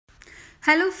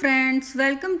Hello friends,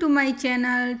 welcome to my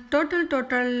channel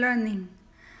total learning.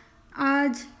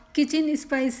 आज kitchen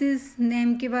spices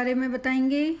name के बारे में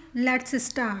बताएंगे। Let's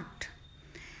start.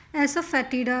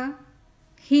 एसोफेटिडा,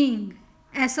 हींग,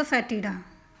 एसोफेटिडा।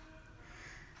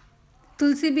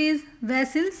 तुलसी बीज,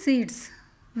 वैसिल सीड्स,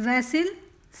 वैसिल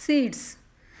सीड्स।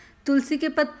 तुलसी के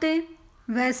पत्ते,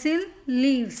 वैसिल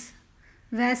लीव्स,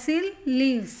 वैसिल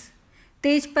लीव्स।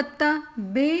 तेज पत्ता,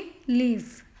 बे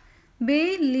लीफ,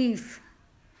 बे लीफ।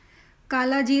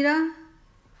 काला जीरा,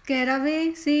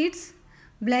 कैरावे सीड्स,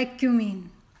 ब्लैक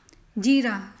क्यूमीन।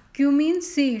 जीरा, क्यूमीन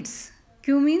सीड्स,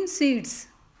 क्यूमीन सीड्स।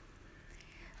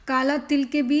 काला तिल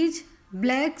के बीज,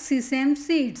 ब्लैक सीसेम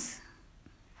सीड्स।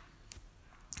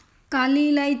 काली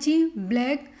इलायची,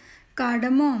 ब्लैक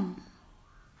कार्डमोम।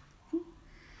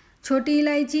 छोटी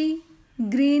इलायची,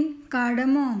 ग्रीन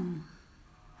कार्डमोम।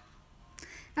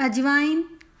 अजवाइन,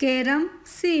 कैरम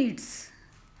सीड्स,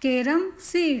 कैरम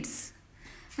सीड्स।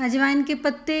 अजवाइन के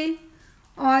पत्ते,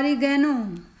 ऑरिगेनो,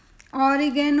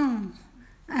 ऑरिगेनो।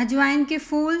 अजवाइन के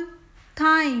फूल,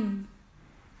 थाइम,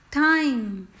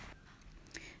 थाइम।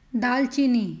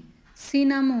 दालचीनी,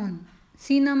 सिनामोन,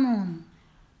 सिनामोन।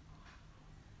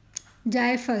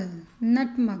 जायफल,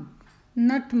 नटमग,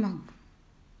 नटमग।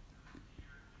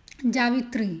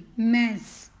 जावित्री,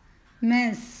 मैस,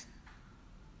 मैस।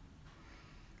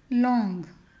 लौंग,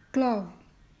 क्लोव,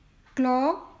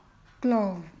 क्लोव,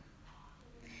 क्लोव।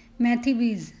 मेथी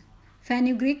बीज,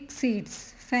 फेनुग्रीक सीड्स,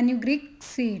 फेनुग्रीक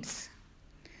सीड्स।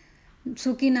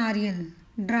 सूखी नारियल,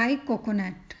 ड्राई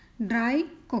कोकोनट, ड्राई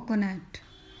कोकोनट।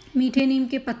 मीठे नीम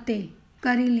के पत्ते,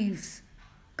 करी लीव्स,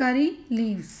 करी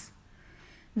लीव्स।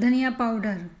 धनिया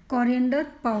powder, coriander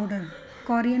powder,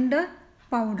 coriander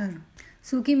powder.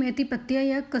 सूखी मेथी पत्तियाँ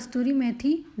या कस्तूरी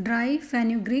मेथी, ड्राई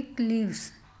फेनुग्रीक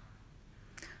लीव्स।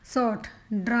 सौंठ,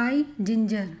 dry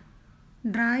ginger,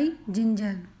 dry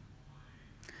ginger.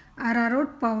 Arrowroot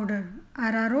powder,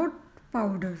 arrowroot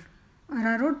powder,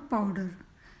 arrowroot powder.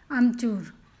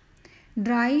 अमचूर,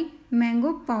 dry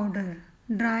mango powder,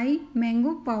 dry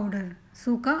mango powder.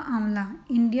 सूखा आंवला,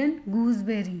 इंडियन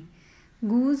गूसबेरी,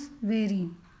 गूसबेरी।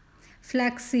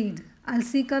 फ्लैक्सीड,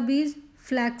 अलसी का बीज,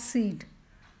 फ्लैक्सीड।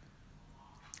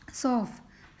 सौंफ,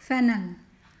 फेनल,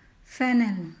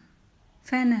 फेनल,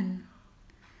 फेनल।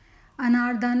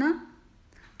 अनारदाना,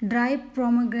 ड्राई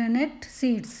पोमेग्रेनेट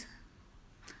सीड्स।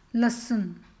 लहसुन,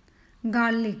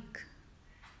 गार्लिक,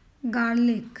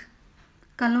 गार्लिक।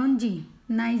 कलौंजी,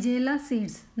 nigella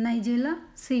seeds, nigella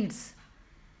seeds.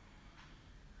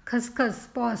 खसखस,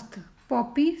 पोस्त,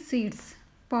 Poppy seeds,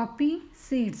 Poppy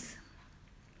seeds.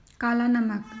 काला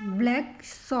नमक, black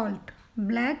salt,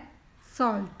 black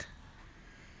salt.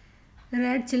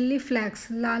 Red chilli flex,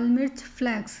 लाल मिर्च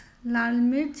फ्लैक्स, लाल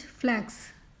मिर्च फ्लैक्स।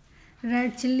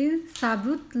 रेड चिल्ली,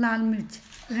 साबुत लाल मिर्च,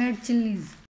 रेड चिल्लीज।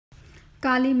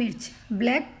 काली मिर्च,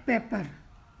 ब्लैक पेपर,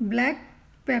 ब्लैक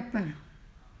पेपर।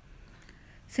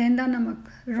 सेंधा नमक,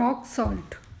 रॉक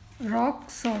सॉल्ट, रॉक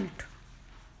सॉल्ट।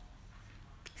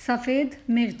 सफ़ेद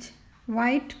मिर्च,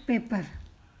 वाइट पेपर,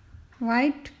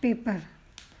 वाइट पेपर।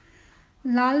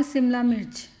 लाल शिमला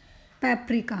मिर्च,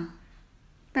 पेपरिका,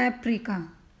 पेपरिका।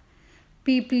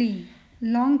 पीपली,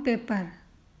 लॉन्ग पेपर,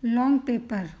 लॉन्ग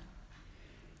पेपर।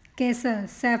 केसर,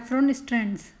 saffron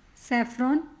strands,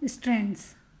 saffron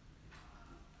strands.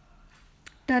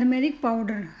 Turmeric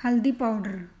powder, हल्दी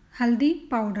पाउडर, हल्दी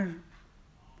पाउडर।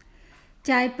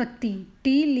 चाय पत्ती,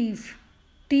 टी लीफ,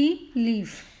 टी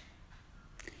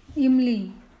लीफ।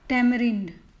 इमली,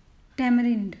 टैमरिंड,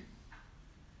 टैमरिंड।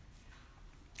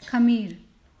 खमीर,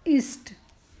 ईस्ट,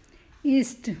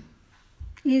 ईस्ट,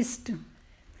 ईस्ट।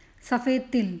 सफ़ेद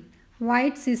तिल,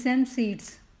 white sesame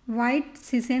seeds, white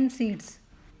sesame seeds.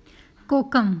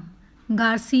 कोकम,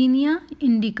 garcinia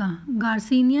indica,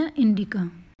 garcinia indica.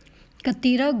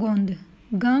 कतीरा गोंद,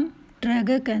 गम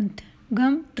ट्रैगैकेंथ,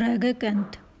 गम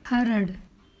ट्रैगैकेंथ। हरड़,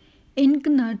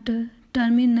 इंकनट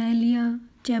Terminalia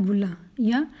चैबुला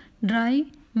या ड्राई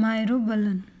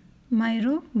मायरोबलन,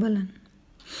 मायरोबलन।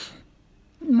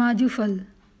 माजूफल,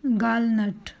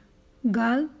 गालनट,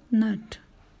 गालनट।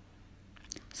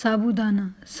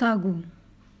 साबूदाना, सागू,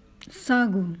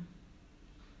 सागू।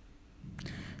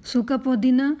 सूखा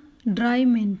पुदीना, ड्राई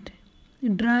मिंट,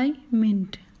 ड्राई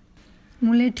मिंट।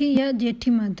 मुलेठी या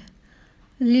जेठीमध,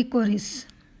 लिकोरिस,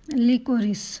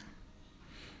 लिकोरिस।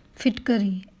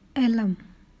 फिटकरी, एलम,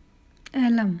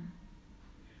 एलम।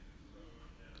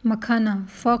 मखाना,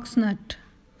 फॉक्सनट,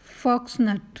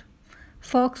 फॉक्सनट,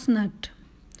 फॉक्सनट।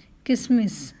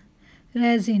 किशमिश,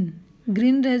 रेजिन,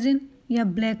 ग्रीन रेजिन या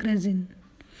ब्लैक रेजिन।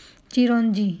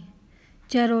 चिरौंजी,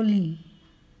 चैरोली,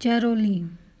 चैरोली।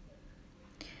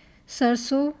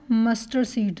 सरसों, मस्टर्ड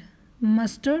सीड,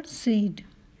 मस्टर्ड सीड।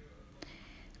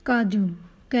 काजू,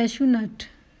 कैशू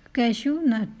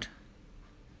नट,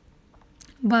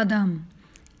 बादाम,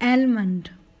 almond.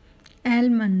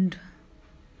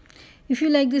 If you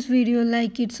like this video,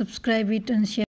 like it, subscribe it and share.